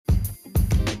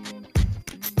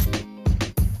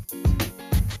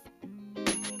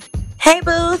Hey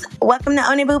Booze, welcome to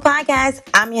Own Boo Podcast.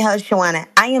 I'm your host, Shawana.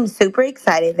 I am super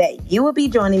excited that you will be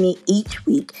joining me each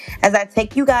week as I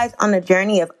take you guys on the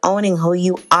journey of owning who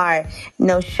you are.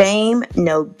 No shame,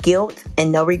 no guilt,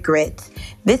 and no regrets.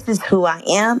 This is who I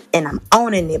am, and I'm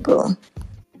owning it, boo.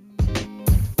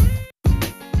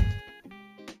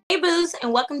 Hey Boos,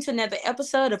 and welcome to another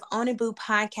episode of Own It Boo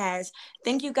Podcast.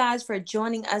 Thank you guys for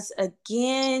joining us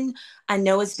again. I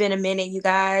know it's been a minute, you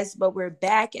guys, but we're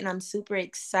back and I'm super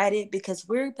excited because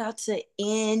we're about to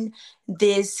end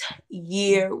this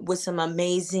year with some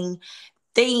amazing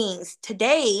things.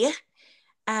 Today,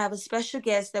 I have a special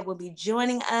guest that will be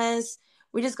joining us.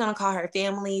 We're just going to call her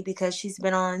family because she's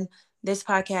been on this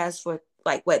podcast for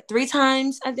like what, three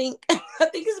times, I think. I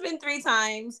think it's been three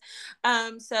times.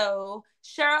 So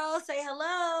Cheryl, say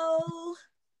hello.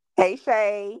 Hey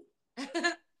Shay.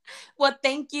 Well,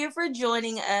 thank you for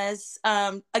joining us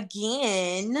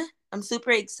again. I'm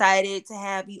super excited to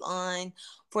have you on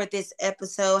for this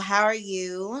episode. How are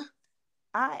you?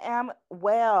 I am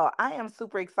well. I am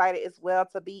super excited as well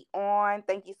to be on.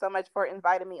 Thank you so much for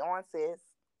inviting me on, sis.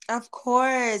 Of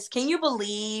course. Can you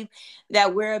believe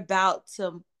that we're about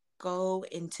to go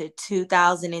into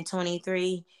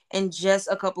 2023 in just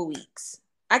a couple weeks?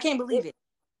 I can't believe It, it.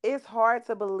 it's hard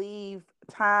to believe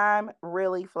time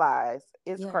really flies.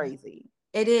 It's Yeah. crazy.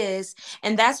 It is.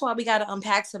 And that's why we got to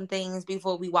unpack some things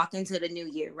before we walk into the new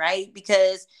year, right?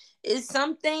 Because it's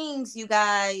some things, you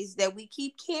guys, that we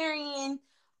keep carrying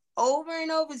over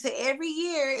and over to every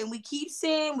year, and we keep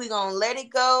saying we're gonna let it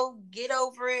go, get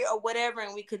over it or whatever,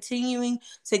 and we continuing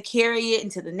to carry it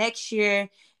into the next year,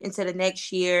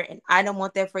 and I don't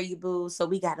want that for you, boo. So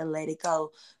we gotta let it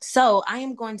go. So I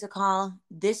am going to call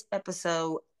this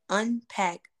episode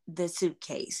Unpack the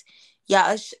Suitcase.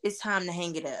 Yeah, it's time to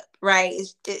hang it up, right?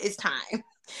 It's time. It is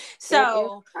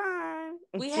So time.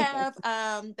 we have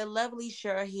the lovely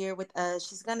Cheryl here with us.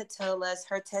 She's gonna tell us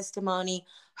her testimony,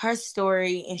 her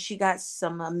story, and she got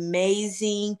some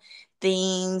amazing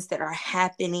things that are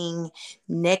happening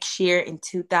next year in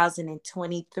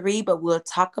 2023. But we'll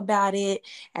talk about it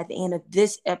at the end of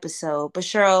this episode. But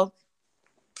Cheryl,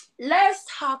 let's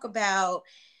talk about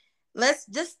let's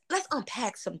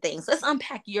unpack some things. Let's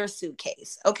unpack your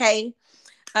suitcase, okay?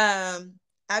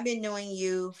 I've been knowing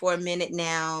you for a minute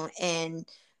now, and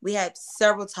we had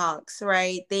several talks,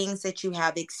 right? Things that you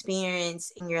have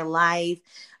experienced in your life,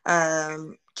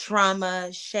 trauma,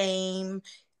 shame,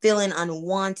 feeling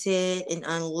unwanted and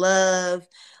unloved.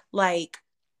 Like,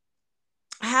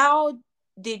 how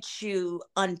did you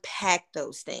unpack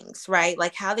those things, right?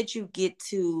 Like, how did you get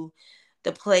to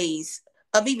the place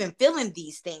of even feeling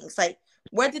these things? Like,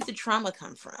 where did the trauma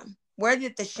come from? Where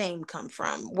did the shame come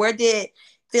from? Where did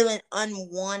feeling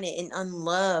unwanted and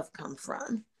unloved come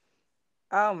from?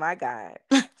 Oh my God.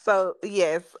 So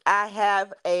yes, I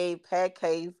have a pad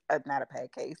case, not a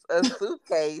pad case, a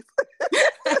suitcase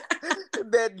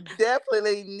that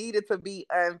definitely needed to be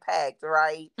unpacked,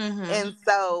 right? Mm-hmm. And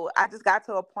so I just got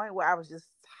to a point where I was just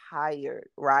tired,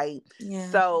 right?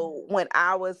 Yeah. So when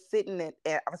I was sitting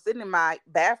in my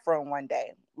bathroom one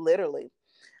day, literally,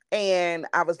 and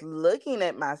I was looking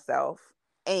at myself,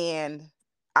 and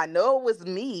I know it was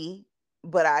me,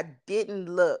 but I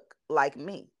didn't look like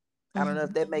me. I don't know if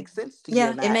Mm-hmm. that makes sense to you or Yeah,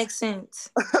 it not. makes sense.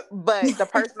 But the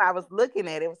person I was looking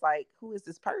at, it was like, who is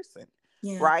this person?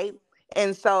 Yeah. Right.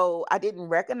 And so I didn't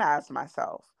recognize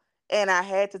myself. And I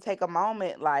had to take a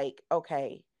moment like,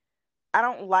 okay, I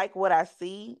don't like what I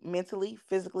see mentally,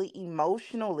 physically,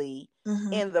 emotionally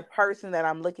Mm-hmm. in the person that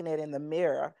I'm looking at in the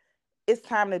mirror. It's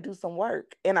time to do some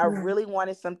work. And I Yeah. really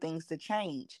wanted some things to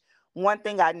change. One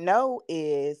thing I know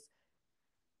is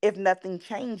if nothing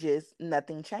changes,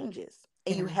 nothing changes.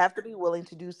 And you Yeah. have to be willing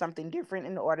to do something different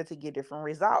in order to get different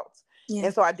results. Yeah.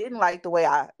 And so I didn't like the way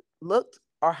I looked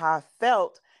or how I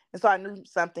felt. And so I knew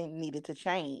something needed to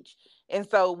change. And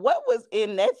so what was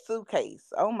in that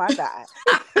suitcase? Oh my God.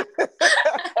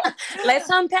 Let's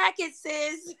unpack it,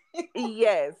 sis.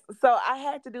 Yes. So I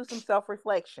had to do some self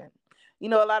reflection. You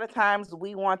know, a lot of times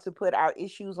we want to put our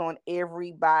issues on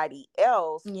everybody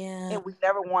else, Yeah. and we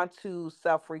never want to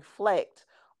self reflect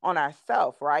on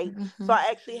ourselves, right? So Mm-hmm. I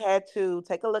actually had to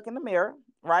take a look in the mirror,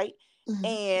 right? Mm-hmm.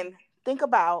 And think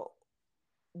about,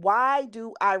 why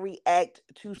do I react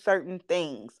to certain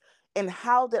things? And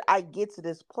how did I get to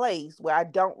this place where I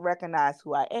don't recognize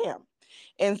who I am?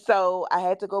 And so I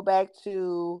had to go back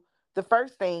to the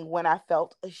first thing when I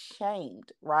felt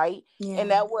ashamed, right? And Yeah.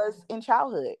 that was in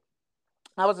childhood.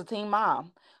 I was a teen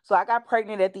mom. So I got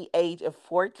pregnant at the age of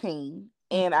 14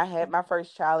 and I had my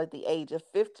first child at the age of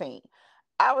 15.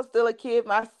 I was still a kid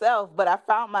myself, but I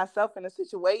found myself in a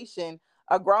situation,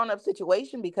 a grown up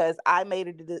situation, because I made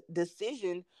a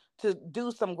decision to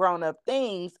do some grown up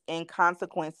things, and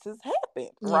consequences happen,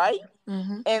 Yeah. right?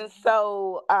 Mm-hmm. And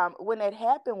so when that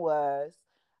happened was,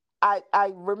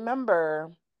 I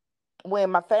remember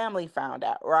when my family found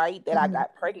out, right, that I Mm-hmm.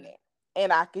 got pregnant,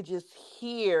 and I could just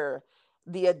hear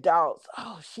the adults,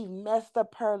 oh, she messed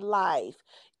up her life.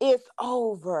 It's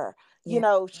over.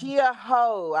 Yeah. She a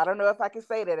hoe. I don't know if I can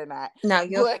say that or not, No,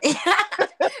 you're but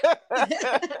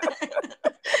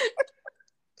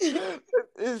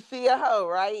is she a hoe,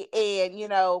 right?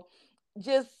 And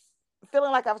just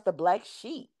feeling like I was the black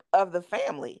sheep of the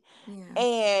family. yeah.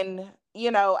 And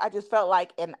I just felt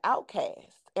like an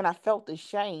outcast, and I felt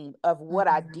ashamed of what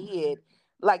I Mm-hmm. did.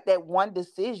 Like that one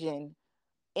decision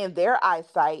in their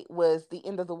eyesight was the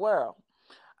end of the world.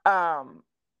 um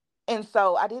and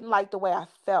so I didn't like the way I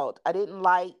felt. I didn't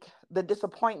like the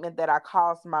disappointment that I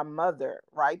caused my mother,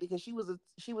 right? Because she was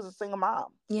a single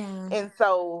mom. Yeah. And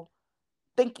so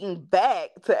thinking back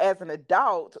to as an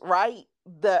adult, right?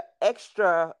 The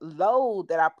extra load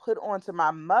that I put onto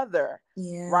my mother,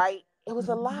 Yeah. right? It was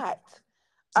a Mm-hmm. lot.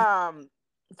 Um,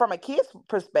 from a kid's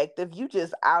perspective, you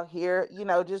just out here,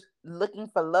 just looking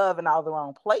for love in all the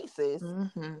wrong places.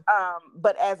 Mm-hmm.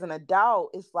 But as an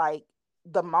adult, it's like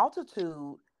the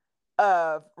multitude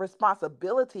of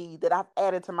responsibility that I've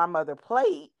added to my mother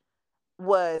plate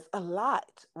was a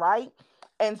lot, right?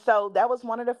 And so that was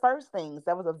one of the first things.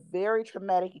 That was a very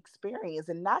traumatic experience.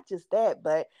 And not just that,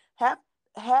 but have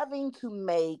having to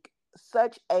make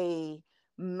such a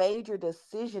major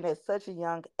decision at such a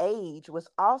young age was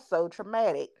also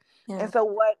traumatic. And Yeah. so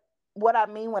what I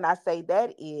mean when I say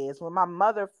that is when my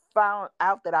mother found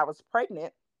out that I was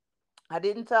pregnant, I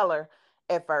didn't tell her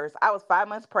at first. I was 5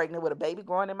 months pregnant with a baby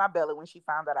growing in my belly when she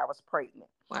found out I was pregnant.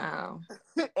 Wow.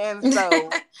 And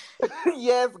so,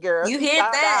 yes, girl, You she hit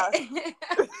found that.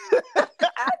 out.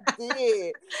 I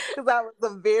did, because I was a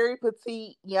very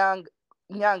petite young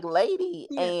lady,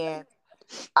 yeah. and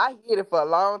I hid it for a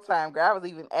long time. Girl, I was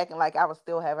even acting like I was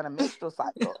still having a menstrual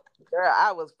cycle. Girl,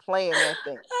 I was playing that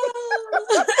thing.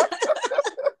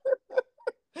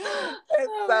 And oh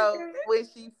my so god. when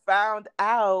she found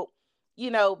out,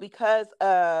 because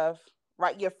of,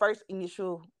 right, your first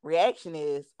initial reaction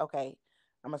is, okay,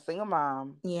 I'm a single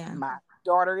mom. Yeah. My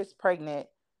daughter is pregnant.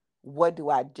 What do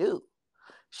I do?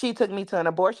 She took me to an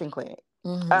abortion clinic.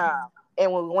 Mm-hmm. Um,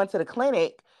 and when we went to the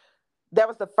clinic, that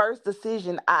was the first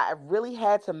decision I really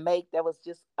had to make. That was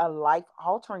just a life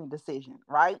altering decision,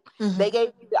 right? Mm-hmm. They gave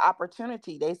me the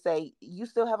opportunity. They say, you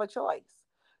still have a choice.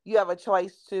 You have a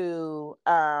choice to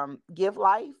give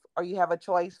life, or you have a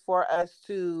choice for us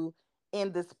to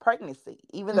end this pregnancy.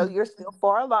 Even though Mm-hmm. you're still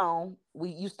far along,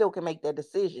 you still can make that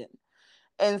decision.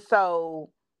 And so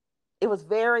it was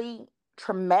very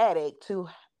traumatic to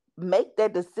make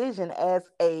that decision as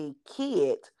a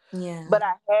kid, Yeah. but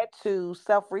I had to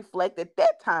self reflect at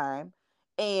that time,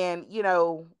 and,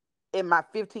 in my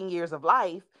 15 years of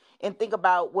life, and think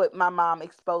about what my mom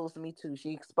exposed me to.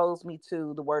 She exposed me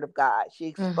to the word of God, she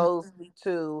Mm-hmm. exposed me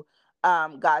to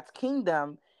God's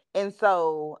kingdom. And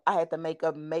so I had to make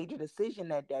a major decision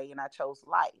that day, and I chose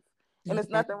life. And there's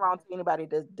Yeah. nothing wrong to anybody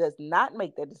that does not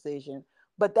make that decision.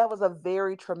 But that was a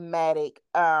very traumatic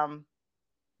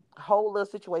whole little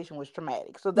situation was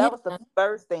traumatic. So Yeah. that was the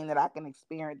first thing that I can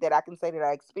experience, that I can say that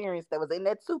I experienced, that was in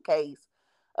that suitcase,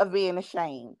 of being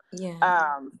ashamed,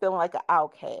 Yeah. feeling like an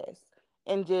outcast,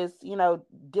 and just,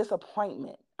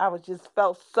 disappointment. I was just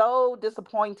felt so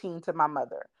disappointing to my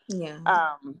mother. Yeah.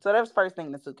 So that was first thing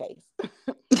in the suitcase.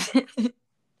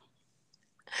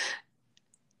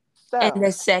 and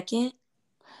the So second,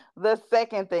 the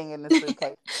second thing in the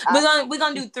suitcase, we're I gonna we're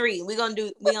gonna do three. We gonna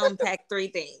unpack three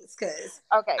things because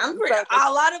okay. I'm pretty. So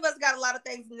A lot of us got a lot of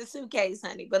things in the suitcase,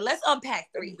 honey. But let's unpack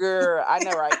three. girl, I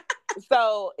know, right?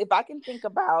 So if I can think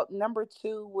about number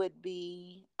two would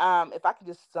be, if I could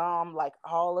just sum like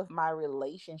all of my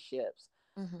relationships,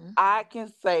 Mm-hmm. I can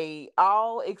say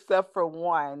all except for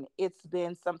one, it's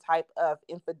been some type of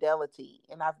infidelity,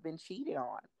 and I've been cheated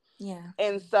on. Yeah.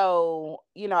 And so,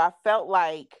 I felt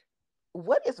like,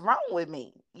 what is wrong with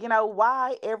me?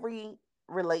 Why every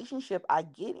relationship I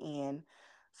get in,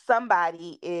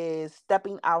 somebody is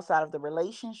stepping outside of the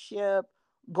relationship,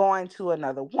 going to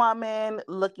another woman,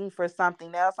 looking for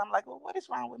something else. I'm like, well, what is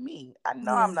wrong with me? I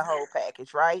know Yeah. I'm the whole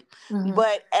package, right? Mm-hmm.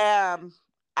 But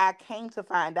I came to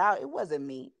find out it wasn't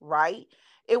me, right?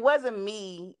 It wasn't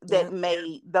me that Yep.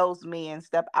 made those men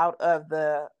step out of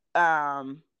the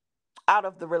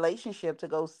relationship to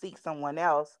go seek someone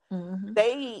else. Mm-hmm.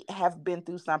 They have been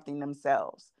through something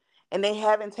themselves, and they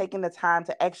haven't taken the time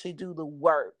to actually do the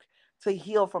work to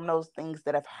heal from those things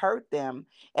that have hurt them.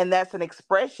 And that's an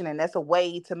expression, and that's a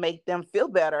way to make them feel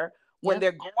better when Yep.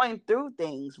 they're going through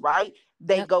things, right?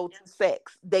 They Yep. go to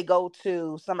sex, they go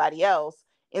to somebody else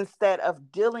instead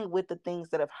of dealing with the things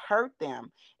that have hurt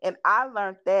them. And I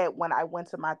learned that when I went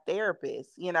to my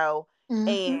therapist, Mm-hmm.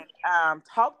 and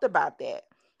talked about that,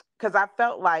 because I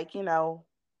felt like,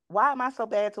 why am I so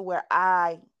bad to where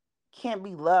I can't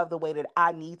be loved the way that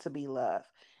I need to be loved?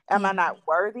 Am Yeah. I not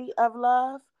worthy of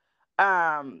love?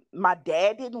 My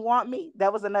dad didn't want me.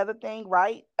 That was another thing,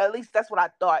 right? At least that's what I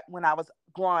thought when I was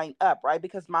growing up, right?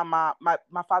 Because my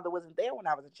father wasn't there when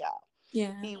I was a child.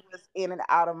 Yeah. He was in and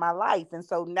out of my life. And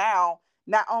so now,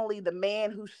 not only the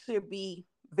man who should be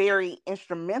very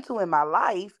instrumental in my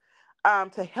life,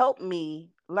 to help me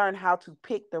learn how to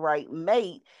pick the right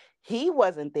mate, he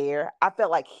wasn't there. I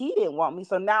felt like he didn't want me.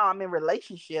 So now I'm in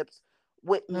relationships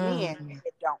with men Mm.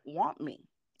 that don't want me,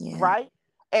 Yeah. right?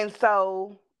 And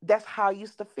so that's how I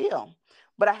used to feel.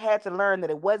 But I had to learn that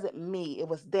it wasn't me, it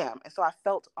was them. And so I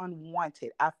felt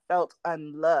unwanted. I felt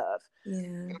unloved. Yeah.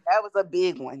 And that was a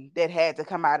big one that had to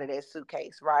come out of that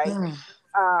suitcase, right? Mm.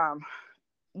 Um,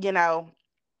 you know,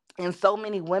 and so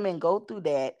many women go through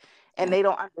that and Yep. they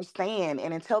don't understand.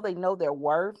 And until they know their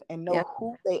worth and know Yep.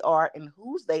 who they are and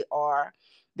whose they are,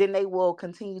 then they will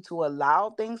continue to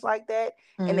allow things like that.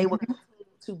 And they will Mm-hmm.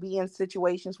 continue to be in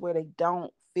situations where they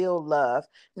don't feel love.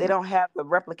 They Yep. don't have the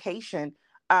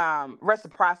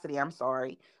reciprocity, I'm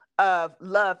sorry, of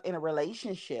love in a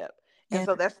relationship. And Yeah.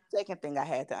 so that's the second thing I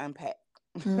had to unpack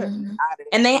out of Hmm.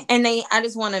 that suit. I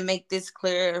just want to make this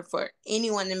clear for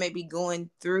anyone that may be going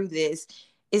through this.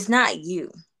 It's not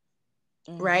you,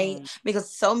 right? Hmm.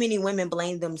 Because so many women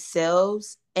blame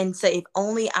themselves and say, if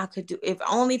only I could do, if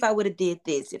only if I would have did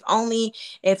this, if only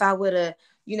if I would have,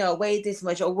 weighed this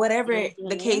much or whatever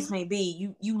the case Hmm. may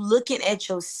be. You looking at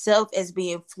yourself as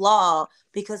being flawed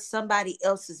because somebody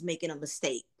else is making a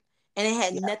mistake, and it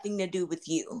had Yeah, nothing to do with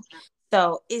you.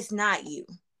 So it's not you.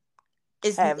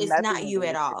 have It's nothing not to you do at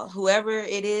with it. all. Whoever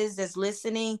it is that's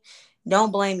listening,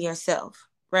 don't blame yourself,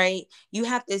 right? You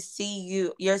have to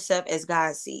see yourself as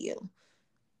God see you.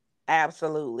 You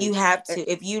Absolutely. have to.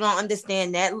 If you don't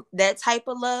understand that type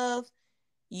of love,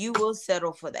 you will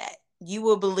settle for that. You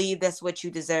will believe that's what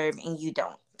you deserve and you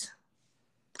don't.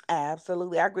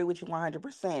 Absolutely. I agree with you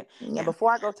 100%. And Yeah.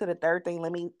 before I go to the third thing,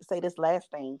 let me say this last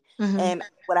thing. Hmm. And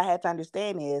what I had to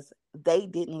understand is they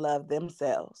didn't love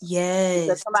themselves. Because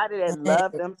Yes. somebody that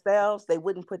loved Yes. themselves, they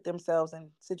wouldn't put themselves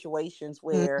in situations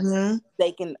where Hmm.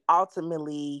 they can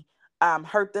ultimately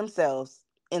hurt themselves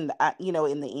in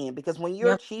the end. Because when you're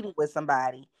Yep. cheating with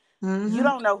somebody, you Hmm.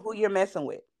 don't know who you're messing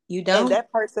with. You And don't.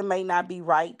 that person may not be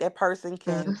right. That person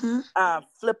can Hmm.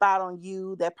 flip out on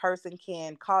you. That person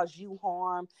can cause you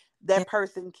harm. That Yep.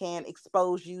 person can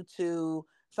expose you to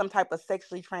some type of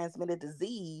sexually transmitted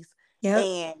disease. Yep.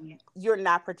 And you're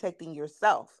not protecting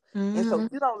yourself. And so Hmm.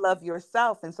 you don't love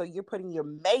yourself. And so you're putting your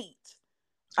mate,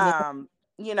 Yep.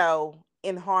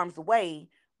 in harm's way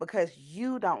because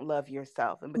you don't love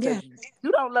yourself. And Yeah. because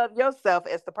you don't love yourself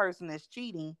as the person that's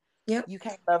cheating, Yep. you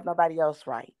can't love nobody else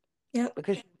right Yep.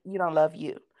 because you don't love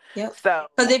you. Yep. So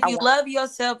Because if I you want love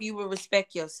yourself, you will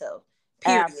respect yourself.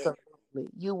 Period.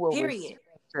 absolutely you will Period.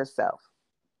 respect yourself.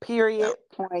 So Period.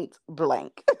 Point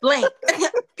blank. blank.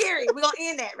 Period. We're gonna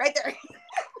end that right there.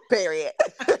 Period.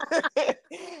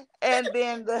 And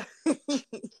then the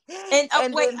And oh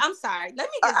and wait, then I'm sorry. Let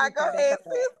me just I go rephrase ahead, that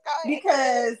sis. Go ahead.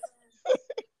 because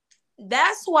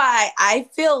that's why I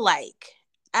feel like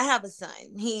I have a son.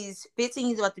 He's 15.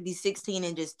 He's about to be 16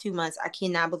 in just 2 months. I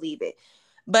cannot believe it.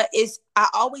 But I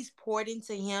always poured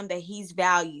into him that he's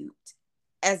valued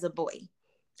as a boy.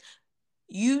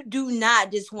 You do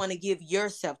not just want to give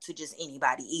yourself to just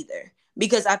anybody either.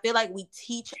 Because I feel like we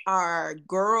teach our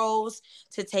girls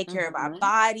to take care of our Hmm.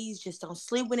 bodies, just don't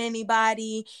sleep with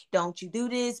anybody, don't you do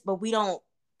this, but we don't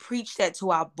preach that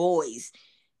to our boys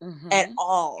at Hmm.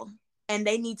 all. And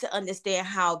they need to understand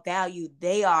how valued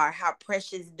they are, how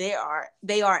precious they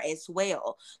are as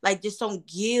well. Like, just don't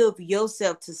give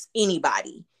yourself to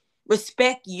anybody.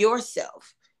 Respect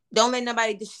yourself. Don't let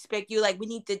nobody disrespect you. Like, we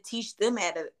need to teach them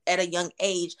at a young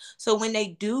age, so when they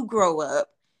do grow up,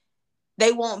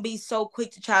 they won't be so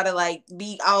quick to try to like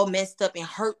be all messed up and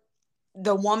hurt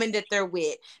the woman that they're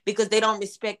with because they don't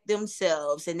respect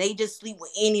themselves and they just sleep with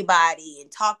anybody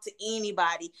and talk to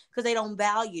anybody because they don't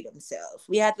value themselves.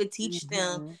 We have to teach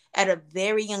them Hmm. at a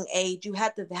very young age. You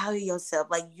have to value yourself.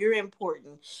 Like, you're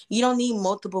important. You don't need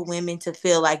multiple women to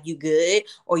feel like you good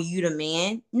or you the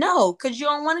man. No, because you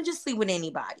don't want to just sleep with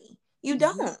anybody. You Hmm.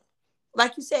 don't.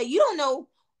 Like you said, you don't know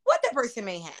what that person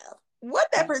may have, what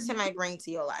that person Hmm. might bring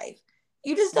to your life.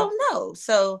 You just don't know.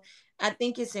 So I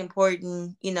think it's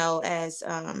important, as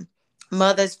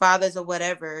mothers, fathers, or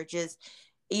whatever, just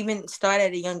even start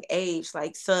at a young age.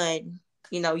 Like, son,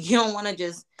 you don't want to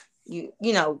just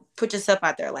put yourself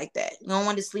out there like that. You don't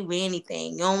want to sleep with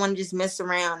anything. You don't want to just mess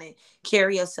around and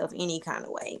carry yourself any kind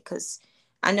of way. Because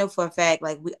I know for a fact,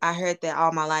 like I heard that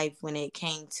all my life when it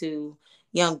came to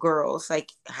young girls,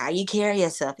 like how you carry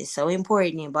yourself is so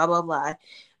important and blah blah blah.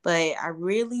 But I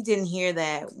really didn't hear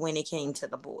that when it came to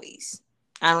the boys.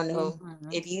 I don't know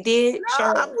Mhm. if you did, No,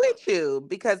 I'm Cheryl. with you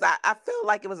because I feel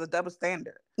like it was a double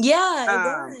standard. Yeah, it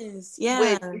Um, was. Yeah.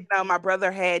 with my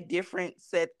brother had different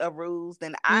set of rules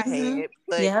than I Mhm. had,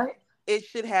 but Yeah. it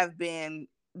should have been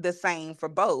the same for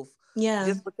both. Yeah.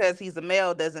 Just because he's a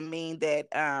male doesn't mean that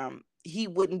he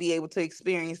wouldn't be able to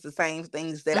experience the same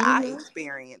things that I Mhm.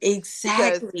 experienced. Because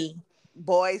Exactly.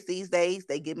 boys these days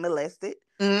they get molested.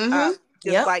 Uh, Mhm.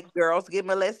 just Yep. like girls get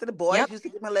molested, the boys Yep. used to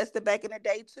get molested back in the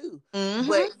day too.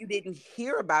 But Mhm. you didn't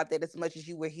hear about that as much as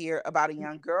you would hear about a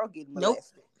young girl getting Nope.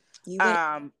 molested. You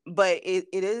would. But it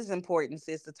is important,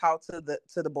 sis, to talk to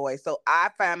the boys. So I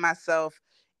find myself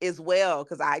as well,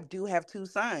 because I do have two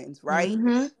sons, right?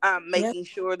 Mhm. Yep. Making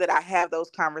sure that I have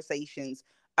those conversations,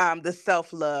 the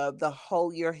self-love, the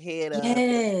hold your head up, and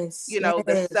Yes.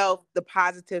 Yes. the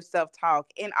positive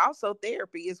self-talk, and also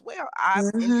therapy as well. I've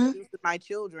Mhm. introduced my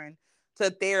children to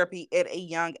therapy at a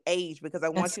young age because I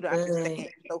want That's you to understand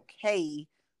good. it's okay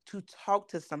to talk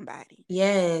to somebody.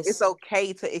 It's Yes.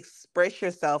 okay to express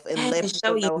yourself and let Yes.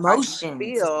 people Show know how you emotions.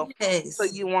 feel, so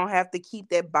Yes. you won't have to keep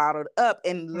that bottled up,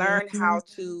 and learn Mhm. how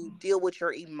to deal with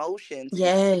your emotions, because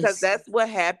Yes. that's what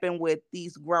happened with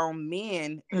these grown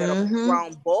men that are Mhm.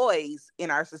 grown boys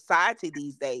in our society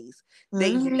these days.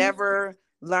 They Mhm. never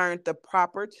learned the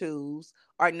proper tools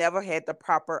or never had the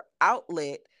proper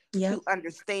outlet Yep. to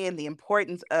understand the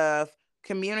importance of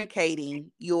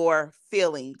communicating your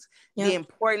feelings, the Yep.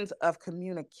 importance of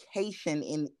communication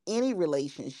in any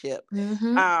relationship.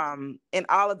 Mhm. And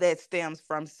all of that stems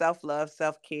from self-love,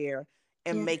 self-care,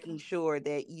 and Yeah. making sure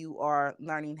that you are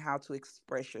learning how to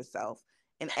express yourself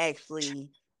and actually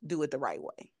do it the right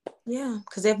way. Yeah.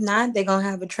 Because if not, they're gonna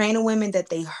have a train of women that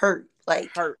they hurt.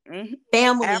 Like Hurt. Hmm.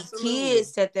 family, Absolutely.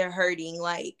 kids that they're hurting.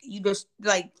 Like you just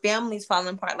like families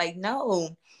falling apart. Like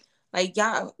no. Like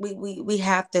y'all, we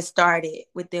have to start it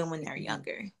with them when they're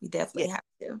younger. We Yeah. definitely have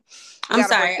to. We I'm got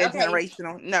to break sorry. that Okay.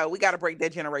 generational. No, we got to break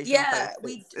that generational curse. Yeah,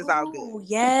 we It's all good. do.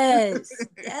 Yes.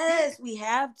 Yes, we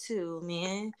have to,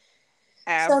 man.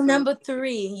 So number Absolutely.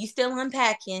 three, you still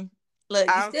unpacking. Look,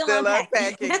 you I'm still still unpacking.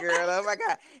 unpacking, girl. Oh my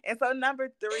God. And so number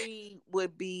three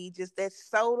would be just that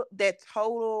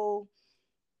total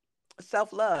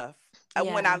self-love.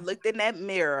 When I Yeah. looked in that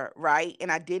mirror, right, and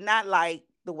I did not like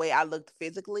the way I looked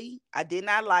physically, I did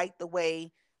not like the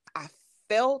way I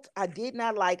felt, I did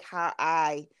not like how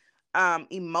I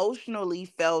emotionally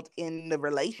felt in the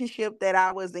relationship that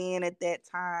I was in at that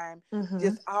time, Mm-hmm.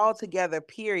 just all together,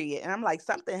 period. And I'm like,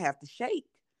 something have to shake.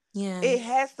 Yeah. It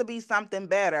has to be something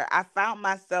better. I found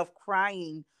myself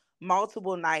crying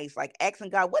multiple nights, like asking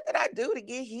God, what did I do to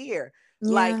get here?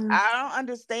 Like, Yeah. I don't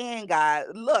understand, God.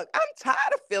 Look, I'm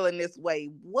tired of feeling this way.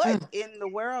 What Mm. in the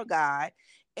world, God?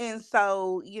 And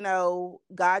so,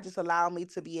 God just allowed me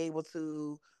to be able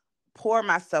to pour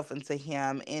myself into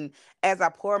Him. And as I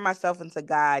pour myself into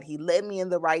God, He led me in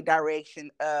the right direction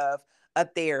of a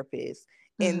therapist,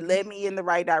 and Mm-hmm. led me in the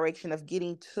right direction of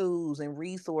getting tools and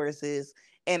resources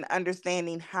and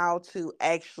understanding how to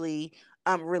actually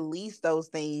release those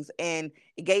things. And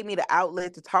it gave me the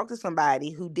outlet to talk to somebody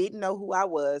who didn't know who I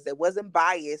was, that wasn't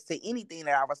biased to anything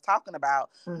that I was talking about,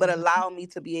 but Mm-hmm. allowed me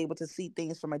to be able to see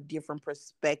things from a different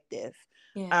perspective.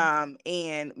 Yeah.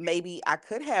 And maybe I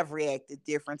could have reacted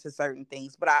different to certain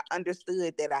things, but I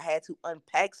understood that I had to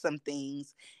unpack some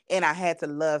things, and I had to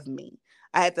love me.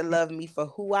 I had to love me for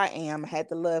who I am. I had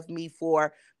to love me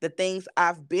for the things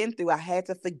I've been through. I had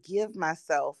to forgive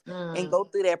myself and Mm. go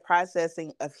through that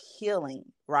processing of healing,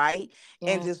 right?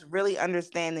 And Yeah. just really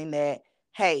understanding that,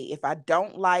 hey, if I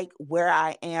don't like where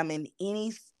I am in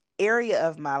any area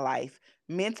of my life,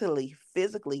 mentally,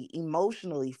 physically,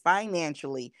 emotionally,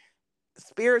 financially,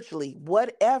 spiritually,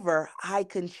 whatever, I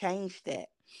can change that.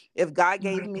 If God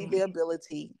gave me Mm-hmm. the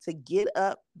ability to get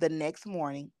up the next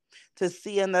morning to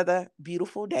see another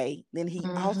beautiful day, then He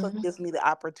also Mm-hmm. gives me the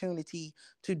opportunity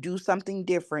to do something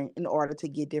different in order to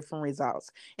get different results.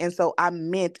 And so I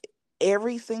meant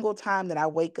every single time that I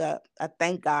wake up, I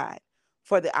thank God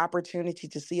for the opportunity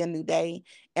to see a new day,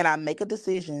 and I make a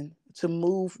decision to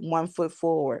move one foot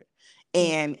forward Yeah.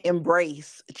 and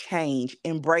embrace change,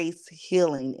 embrace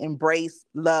healing, embrace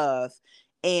love,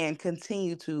 and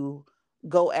continue to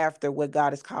go after what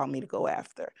God has called me to go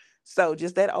after. So,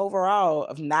 just that overall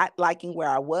of not liking where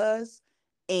I was,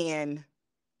 and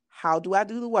how do I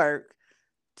do the work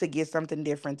to get something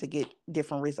different, to get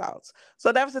different results.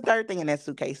 So that was the third thing in that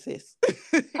suitcase, sis.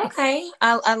 Okay,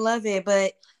 I love it.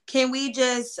 But can you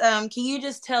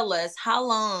just tell us how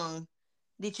long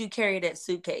did you carry that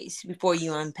suitcase before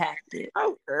you unpacked it?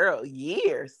 Oh, girl,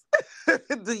 years.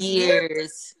 The years.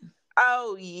 Years.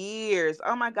 Oh, years.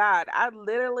 Oh my God. I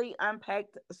literally I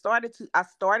started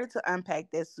to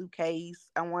unpack that suitcase.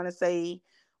 I want to say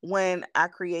when I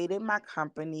created my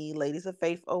company, Ladies of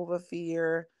Faith Over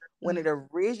Fear, when it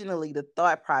originally the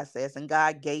thought process and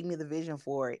God gave me the vision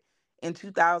for it in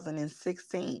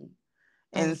 2016. Mm,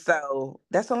 And so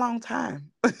that's a long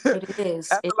time. That's it is.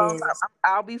 It a long time. is.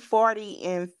 I'll be 40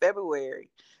 in February.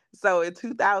 So in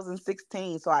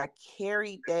 2016, so I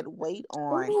carried that weight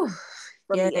on Ooh,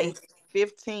 from the age yes. of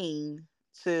 15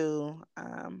 to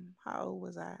how old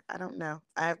was I? I don't know.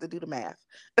 I have to do the math.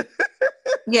 But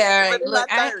Yeah. All right. in my Look,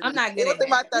 I'm 30s. not It good was at in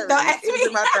my math. Don't 30s. ask It was in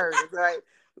me. my 30s, right?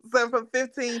 So from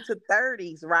 15 to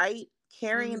 30s, right?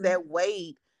 Carrying Mhm. that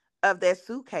weight of that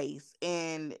suitcase,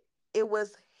 and it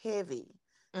was heavy.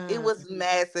 It Mm. was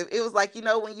massive. It was like,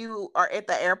 when you are at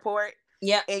the airport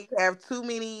Yep. and you have too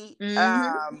many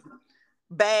Mhm.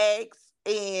 bags,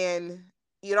 and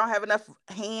you don't have enough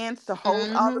hands to hold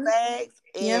all the Mhm. bags,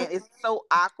 and Yep. it's so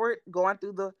awkward going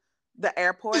through the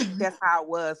airport. That's how it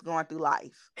was going through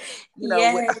life, with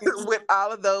Yes. with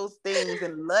all of those things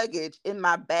and luggage in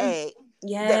my Mm. bag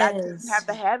that I didn't have Yes.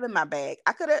 to have in my bag.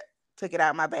 I could have took it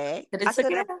out of my bag. But it I took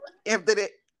could it have out.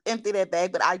 emptied that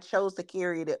bag, but I chose to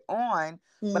carry it on.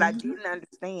 But I Mhm. didn't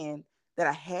understand that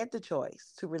I had the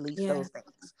choice to release Yeah. those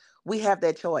things. We have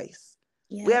that choice.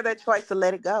 We Yeah. have that choice to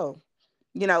let it go.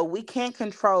 We can't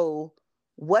control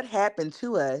what happened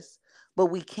to us, but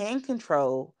we can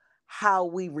control how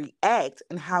we react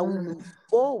and how we Mm. move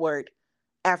forward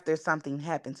after something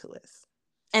happened to us.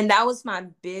 And that was my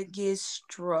biggest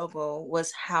struggle,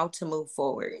 was how to move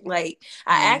forward. Like,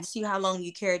 I Mm-hmm. asked you how long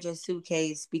you carried your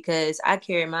suitcase, because I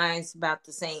carry mine's about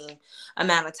the same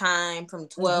amount of time, from Mm-hmm.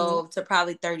 12 to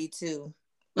probably 32.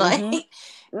 Like, Mm-hmm. it's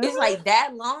Mm-hmm. like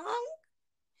that long.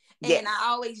 And I Yes.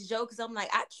 always joke, because I'm like,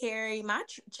 I carry my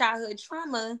childhood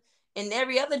trauma and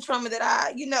every other trauma that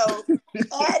I,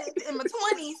 added in my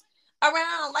 20s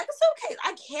around like a suitcase.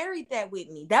 I carried that with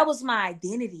me. That was my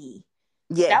identity.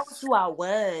 That was Yes. who I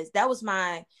was. That was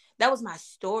my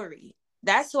story.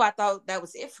 That's who I thought that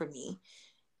was it for me.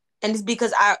 And it's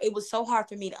because it was so hard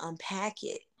for me to unpack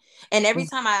it. And every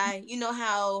time you know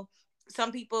how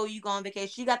some people, you go on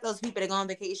vacation, you got those people that go on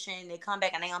vacation, they come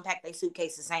back and they unpack their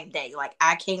suitcase the same day. Like,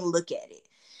 I can't look at it.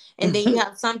 And then you Mm-hmm.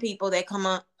 have some people that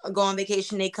go on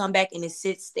vacation, they come back and it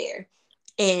sits there.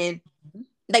 And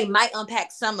they might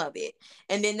unpack some of it,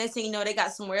 and then next thing you know, they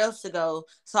got somewhere else to go,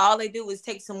 so all they do is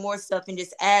take some more stuff and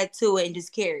just add to it and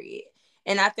just carry it.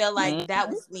 And I felt like that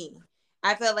Mm-hmm. was me.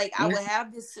 I felt like I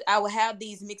would have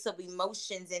these mix of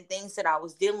emotions and things that I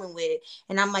was dealing with,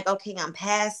 and I'm like, okay, I'm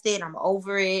past it, I'm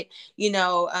over it,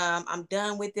 I'm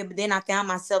done with it. But then I found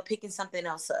myself picking something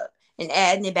else up and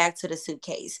adding it back to the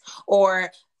suitcase, or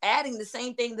adding the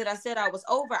same thing that I said I was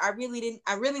over. I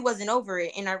really wasn't over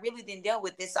it, and I really didn't deal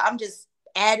with this, so I'm just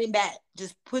adding back,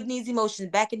 just putting these emotions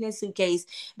back in this suitcase,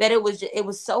 that it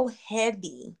was so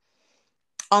heavy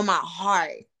on my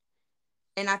heart.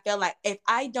 And I felt like, if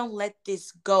I don't let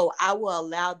this go, I will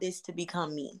allow this to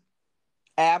become me.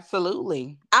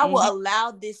 Absolutely. I will Mm-hmm.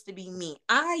 allow this to be me.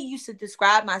 I used to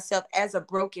describe myself as a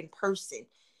broken person.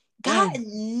 God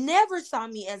Mm. never saw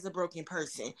me as a broken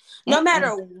person. No matter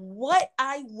Mm-mm. what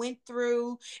I went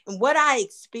through and what I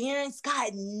experienced,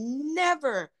 God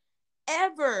never,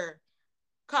 ever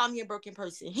called me a broken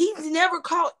person. He's never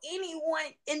called anyone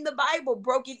in the Bible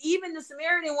broken, even the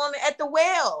Samaritan woman at the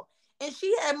well. And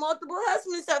she had multiple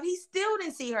husbands and stuff. He still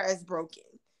didn't see her as broken.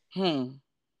 Hmm.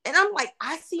 And I'm like,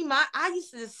 I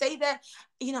used to say that,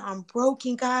 I'm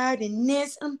broken, God, and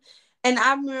this. And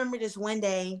I remember this one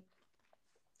day,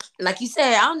 like you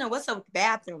said, I don't know what's up with the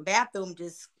bathroom. Bathroom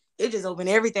it just opened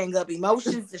everything up,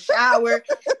 emotions, the shower.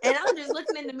 And I'm just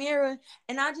looking in the mirror,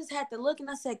 and I just had to look, and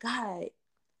I said, God,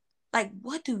 like,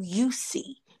 what do you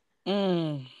see?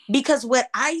 Mm. Because what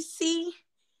I see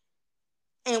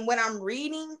and what I'm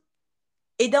reading,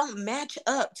 it don't match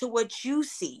up to what you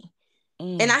see.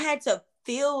 And Mm. I had to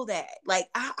feel that. Like,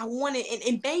 I wanted, and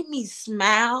it made me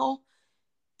smile.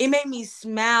 It made me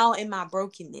smile in my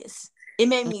brokenness. It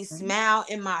made me Mhm. smile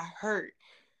in my hurt,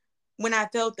 when I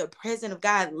felt the presence of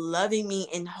God loving me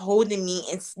and holding me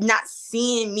and not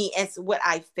seeing me as what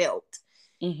I felt.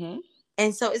 Mhm.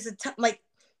 And so it's like,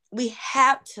 we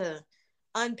have to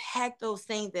unpack those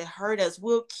things that hurt us.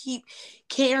 We'll keep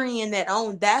carrying that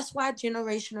on. That's why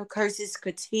generational curses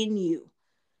continue,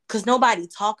 because nobody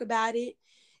talk about it.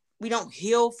 We don't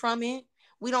heal from it.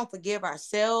 We don't forgive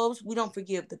ourselves. We don't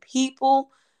forgive the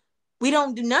people. We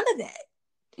don't do none of that.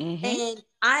 Mm-hmm. And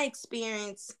I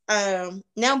experienced,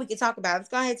 now we can talk about it. Let's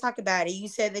go ahead and talk about it. You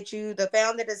said that you, the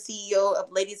founder, the CEO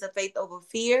of Ladies of Faith Over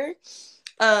Fear,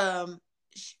 um,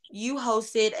 you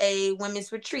hosted a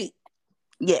women's retreat,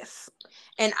 Yes,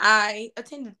 and I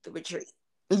attended the retreat.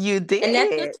 you And at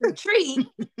did. this retreat,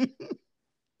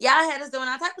 y'all had us doing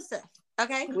all type of stuff.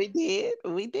 Okay, We did.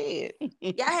 We did.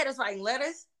 y'all had us writing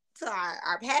letters to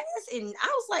our past, and I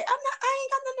was like, I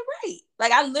ain't got nothing to write.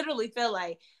 Like I literally felt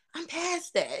like I'm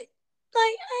past that. Like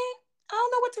I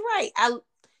don't know what to write.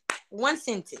 One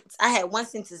sentence. I had one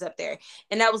sentence up there,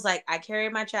 and that was like, I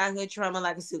carried my childhood trauma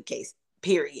like a suitcase.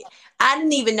 Period. I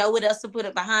didn't even know what else to put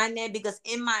it behind that because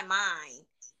in my mind,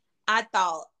 I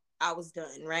thought I was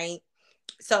done. Right.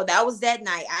 So that was that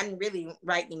night. I didn't really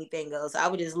write anything else. I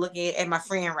was just looking at my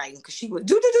friend writing because she would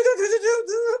do do do do do do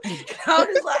do. And I was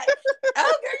just like,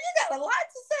 "Oh, girl, you got a lot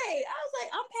to say." I was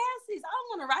like, "I'm past this. I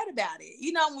don't want to write about it."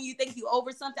 You know, when you think you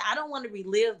over something, I don't want to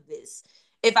relive this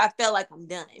if I felt like I'm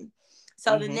done.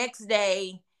 So the Mm-hmm. next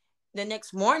day, the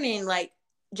next morning, like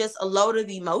just a load of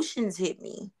emotions hit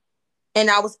me, and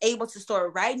I was able to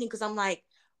start writing because I'm like,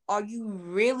 "Are you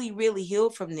really, really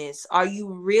healed from this? Are you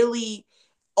really?"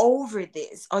 over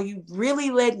this? Are you really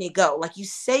letting it go? Like you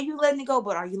say you letting it go,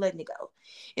 but are you letting it go?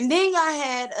 And then y'all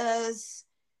had us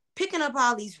picking up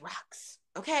all these rocks,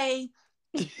 okay?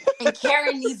 And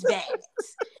carrying these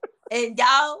bags. And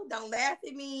y'all don't laugh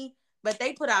at me, but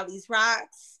they put all these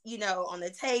rocks, you know, on the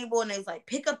table and they was like,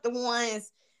 pick up the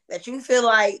ones that you feel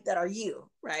like that are you,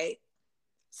 right?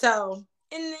 So,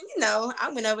 and then, you know,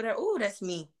 I went over there, oh, that's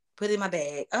me. Put it in my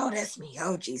bag. Oh, that's me.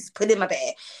 Oh, Jesus. Put it in my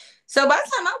bag. So by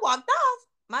the time I walked off,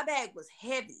 my bag was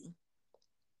heavy,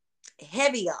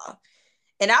 heavy, y'all.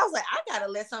 And I was like, I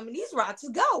gotta let some of these rocks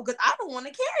go because I don't want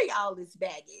to carry all this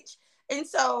baggage. And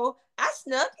so I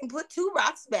snuck and put two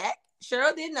rocks back.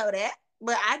 Cheryl didn't know that,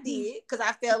 but I did because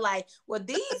I felt like, well,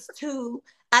 these two,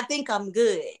 I think I'm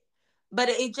good. But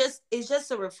it's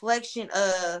just a reflection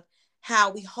of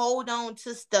how we hold on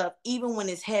to stuff even when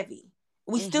it's heavy.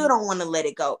 We still Mm-hmm. don't want to let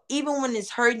it go, even when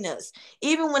it's hurting us,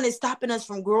 even when it's stopping us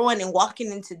from growing and walking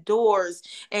into doors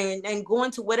and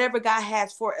going to whatever God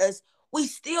has for us. We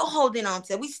still holding on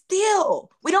to it.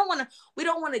 We don't want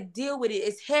to deal with it.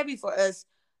 It's heavy for us,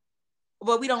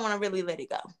 but we don't want to really let it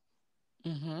go.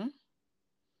 Mm-hmm.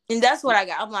 And that's what I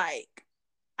got. I'm like,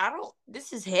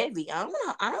 this is heavy. I don't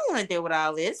want to deal with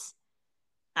all this.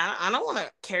 I don't want to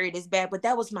carry this bag, but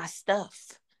that was my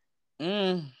stuff.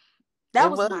 Mm. That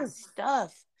It was my was.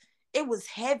 stuff. It was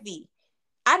heavy.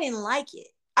 I didn't like it.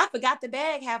 I forgot the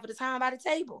bag half of the time by the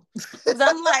table. Cause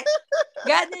I'm like,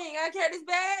 God dang, I carry this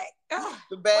bag. Ugh,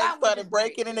 The bag why would started this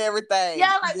break? breaking and everything.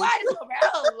 Yeah, like why is this over?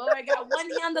 Oh Lord, got one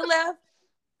handle left.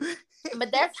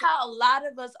 But that's how a lot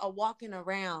of us are walking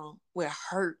around with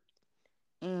hurt,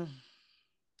 Mm.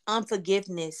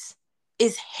 unforgiveness.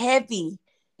 It's heavy.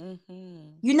 Mm-hmm.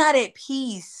 You're not at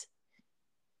peace.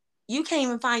 You can't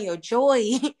even find your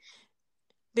joy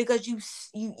because you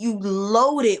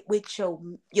loaded with your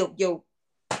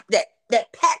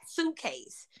that packed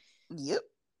suitcase. Yep.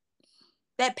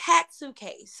 That packed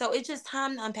suitcase. So it's just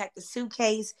time to unpack the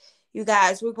suitcase. You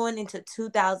guys, we're going into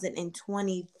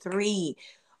 2023.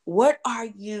 What are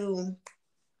you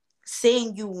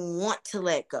saying you want to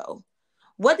let go?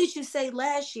 What did you say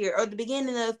last year or the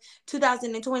beginning of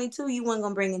 2022 you weren't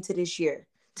going to bring into this year?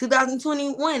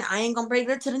 2021, I ain't going to bring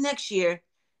it to the next year.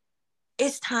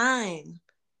 It's time.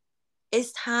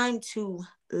 It's time to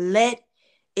let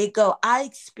it go.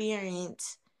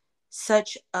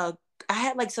 Such a I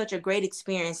had like such a great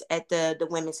experience at the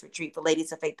women's retreat for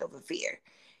Ladies of Faith Over Fear.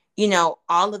 You know,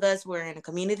 all of us were in a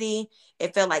community.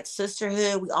 It felt like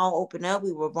sisterhood. We all opened up.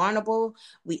 We were vulnerable.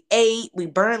 We ate. We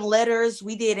burned letters.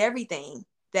 We did everything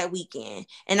that weekend.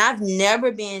 And I've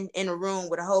never been in a room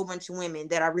with a whole bunch of women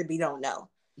that I really don't know.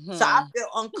 So I Hmm. feel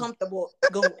uncomfortable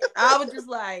going. I was just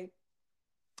like,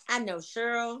 I know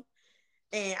Cheryl.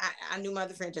 And I knew my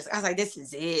other friend just, I was like, this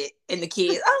is it. And the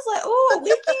kids, I was like, oh, a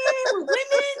weekend with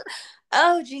women.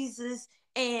 Oh, Jesus.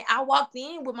 And I walked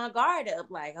in with my guard up,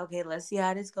 like, okay, let's see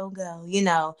how this gonna go, you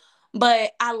know.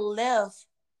 But I left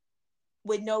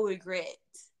with no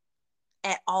regrets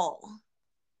at all.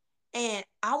 And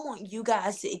I want you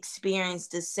guys to experience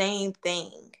the same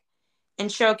thing. And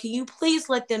Cheryl, can you please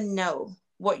let them know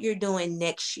what you're doing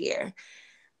next year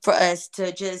for us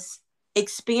to just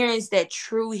experience that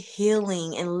true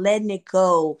healing and letting it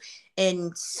go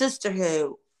and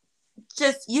sisterhood?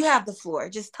 Just you have the floor.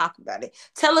 Just talk about it.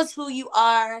 Tell us who you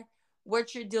are,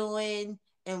 what you're doing,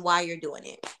 and why you're doing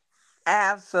it.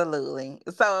 Absolutely.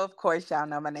 So, of course, y'all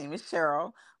know my name is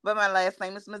Cheryl, But my last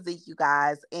name is Mazik, you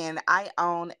guys, and I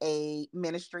own a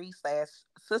ministry slash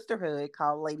sisterhood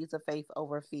called Ladies of Faith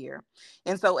Over Fear.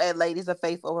 And so at Ladies of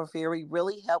Faith Over Fear, we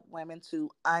really help women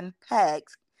to unpack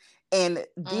and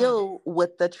Mm. deal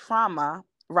with the trauma,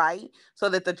 right? So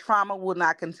that the trauma will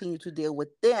not continue to deal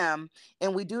with them.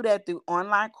 And we do that through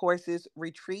online courses,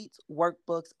 retreats,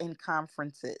 workbooks, and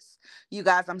conferences. You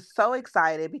guys, I'm so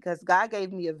excited because God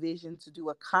gave me a vision to do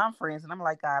a conference. And I'm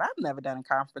like, God, I've never done a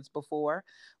conference before.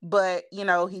 But, He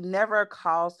never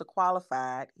calls the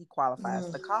qualified, He qualifies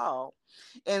Mm. the call.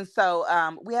 And so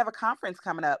we have a conference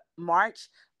coming up March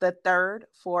the 3rd,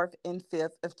 4th, and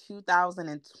 5th of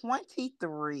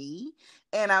 2023.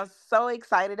 And I'm so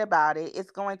excited about it.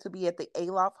 It's going to be at the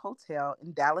Aloft Hotel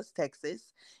in Dallas,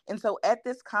 Texas. And so at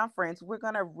this conference, we're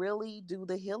going to really do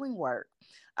the healing work.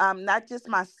 Not just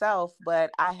myself, but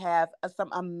I have some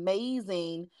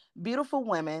amazing, beautiful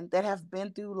women that have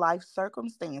been through life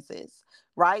circumstances,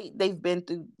 right? They've been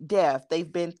through death,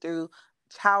 they've been through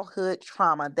childhood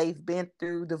trauma, they've been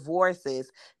through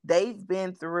divorces, they've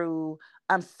been through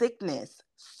sickness,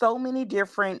 so many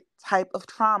different type of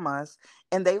traumas,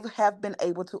 and they have been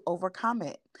able to overcome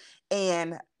it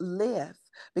and live.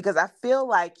 Because I feel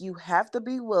like you have to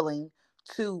be willing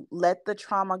to let the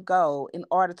trauma go in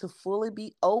order to fully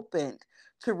be opened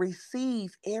to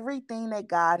receive everything that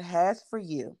God has for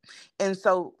you. And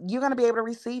so you're going to be able to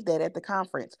receive that at the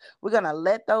conference. We're going to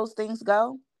let those things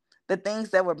go, the things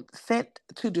that were sent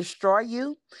to destroy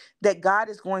you, that God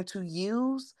is going to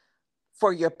use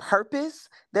for your purpose,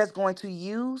 that's going to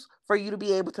use for you to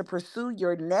be able to pursue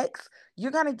your next.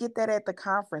 You're going to get that at the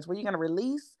conference where you're going to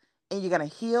release and you're going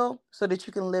to heal so that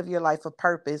you can live your life of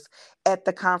purpose at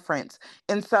the conference.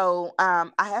 And so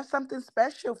I have something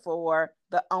special for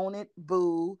the Own It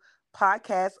Boo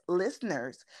podcast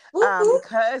listeners, Whoop, whoop.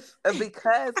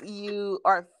 because you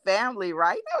are family,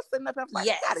 right? I was sitting up, I was like,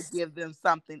 I gotta Yes. give them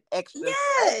something extra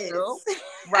special, Yes.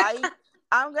 right?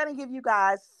 I'm going to give you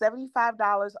guys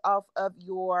 $75 off of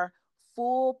your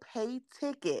full pay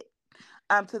ticket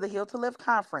to the Heal to Live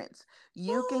conference.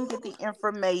 You can get the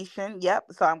information. Yep.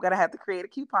 So I'm going to have to create a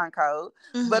coupon code,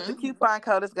 but the Mm-hmm. coupon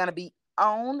code is going to be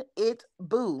Own It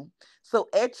Boo. So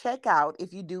at checkout,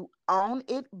 if you do Own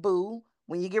It Boo,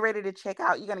 when you get ready to check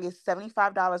out, you're going to get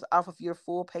 $75 off of your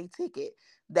full pay ticket.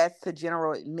 That's to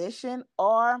general admission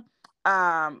or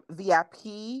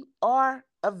VIP or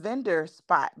a vendor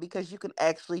spot, because you can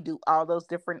actually do all those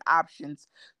different options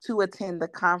to attend the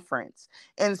conference.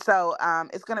 And so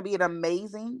it's going to be an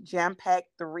amazing, jam packed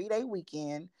 3-day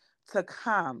weekend to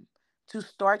come to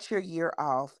start your year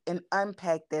off and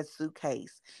unpack that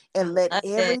suitcase I and let love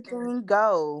it. everything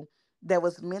go that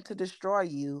was meant to destroy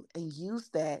you and use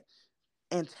that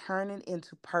and turn it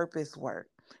into purpose work.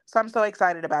 So I'm so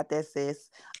excited about that, sis.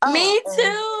 Oh, Me and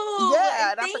too. yeah,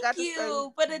 And and I thank forgot to say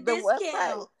you for the the website.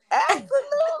 discount.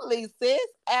 Absolutely, sis.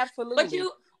 But Absolutely. you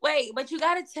wait, but you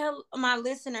gotta tell my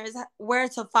listeners where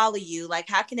to follow you. Like,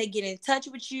 how can they get in touch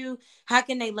with you? How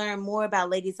can they learn more about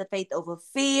Ladies of Faith Over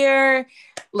Fear?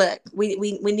 Look, we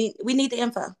need the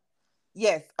info.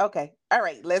 Yes. Okay. All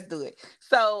right. Let's do it.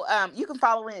 So, you can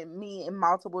follow me in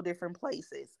multiple different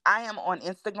places. I am on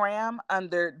Instagram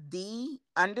under D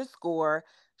underscore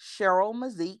Cheryl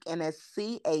Mazik, and it's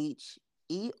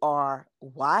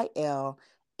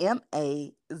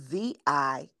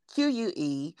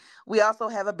CHERYLMAZIQUE. We also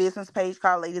have a business page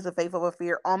called Ladies of Faith Over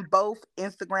Fear on both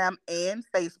Instagram and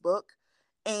Facebook.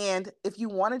 And if you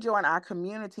want to join our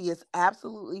community, it's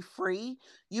absolutely free.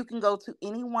 You can go to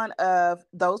any one of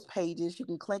those pages. You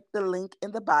can click the link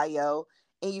in the bio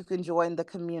and you can join the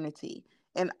community.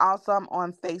 And also, I'm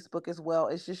on Facebook as well.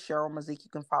 It's just Cheryl Mazik.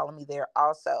 You can follow me there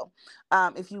also.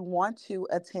 If you want to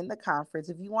attend the conference,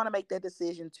 if you want to make that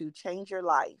decision to change your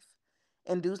life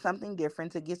and do something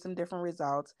different to get some different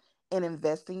results and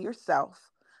invest in yourself,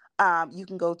 you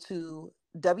can go to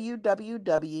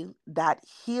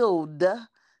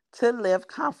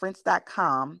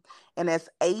www.healedtoliveconference.com, and that's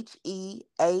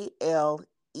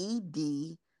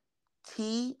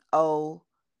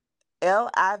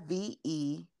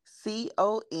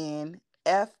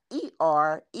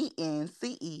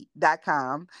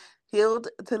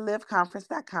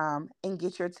healedtoliveconference.com, and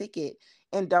get your ticket.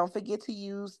 And don't forget to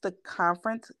use the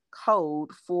conference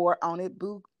code for On It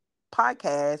Boo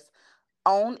podcast,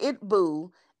 Own It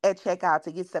Boo, at checkout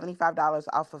to get $75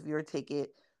 off of your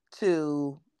ticket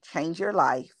to change your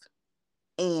life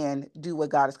and do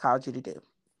what God has called you to do.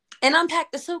 And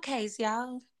unpack the suitcase,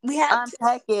 y'all. We have to.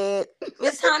 Unpack it.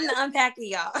 It's time to unpack it,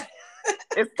 y'all.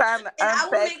 It's time to And I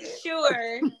will unpack make it.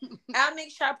 sure I'll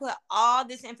make sure I put all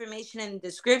this information in the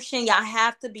description. Y'all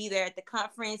have to be there at the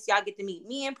conference. Y'all get to meet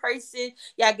me in person.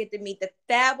 Y'all get to meet the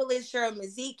fabulous Cheryl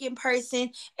Mazik in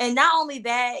person. And not only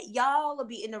that, y'all will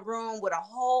be in the room with a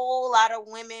whole lot of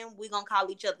women. We're going to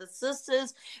call each other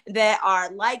sisters that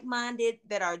are like minded,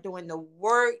 that are doing the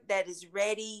work, that is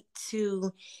ready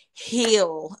to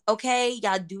heal. Okay.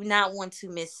 Y'all do not want to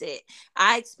miss it.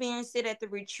 I experienced it at the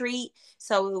retreat.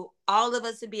 So all of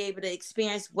us will be able to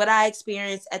experience what I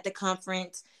experienced at the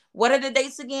conference. What are the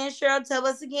dates again, Cheryl? Tell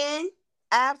us again.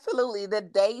 Absolutely. The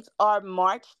dates are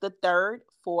March the 3rd,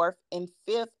 4th, and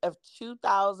 5th of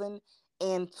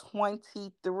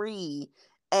 2023.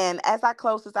 And as I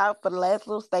close this out for the last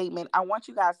little statement, I want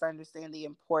you guys to understand the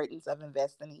importance of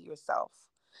investing in yourself.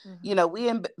 You Mhm. know, we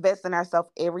invest in ourselves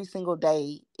every single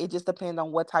day. It just depends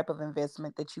on what type of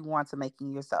investment that you want to make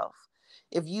in yourself.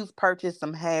 If you've purchased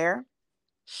some hair,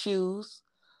 shoes,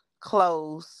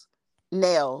 clothes,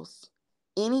 nails,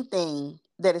 anything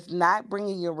that is not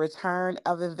bringing you a return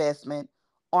of investment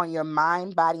on your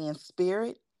mind, body, and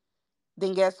spirit,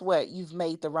 then guess what? You've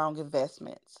made the wrong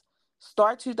investments.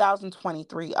 Start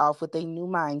 2023 off with a new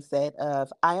mindset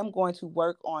of I am going to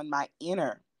work on my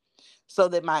inner so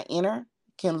that my inner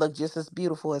can look just as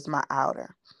beautiful as my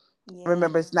outer. Yeah.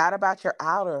 Remember, it's not about your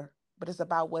outer, but it's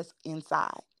about what's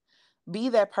inside. Be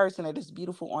that person that is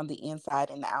beautiful on the inside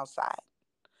and the outside.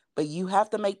 But you have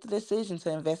to make the decision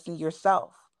to invest in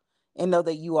yourself and know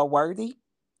that you are worthy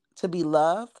to be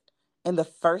loved. And the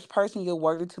first person you're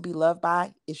worthy to be loved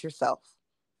by is yourself.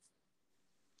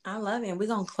 I love it. We're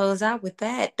going to close out with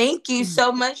that. Thank you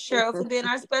so much, Cheryl, for being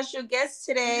our special guest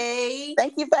today.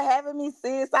 Thank you for having me,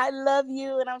 sis. I love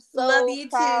you and I'm Love so you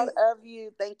proud too. of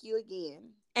you. Thank you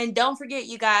again. And don't forget,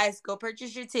 you guys, go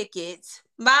purchase your tickets.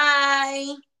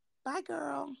 Bye. Bye,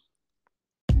 girl.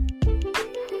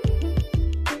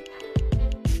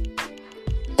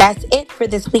 That's it for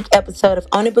this week episode of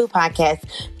Onibu Podcast.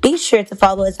 Be sure to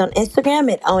follow us on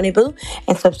Instagram at Onibu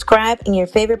and subscribe in your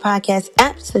favorite podcast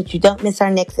app so that you don't miss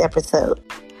our next episode.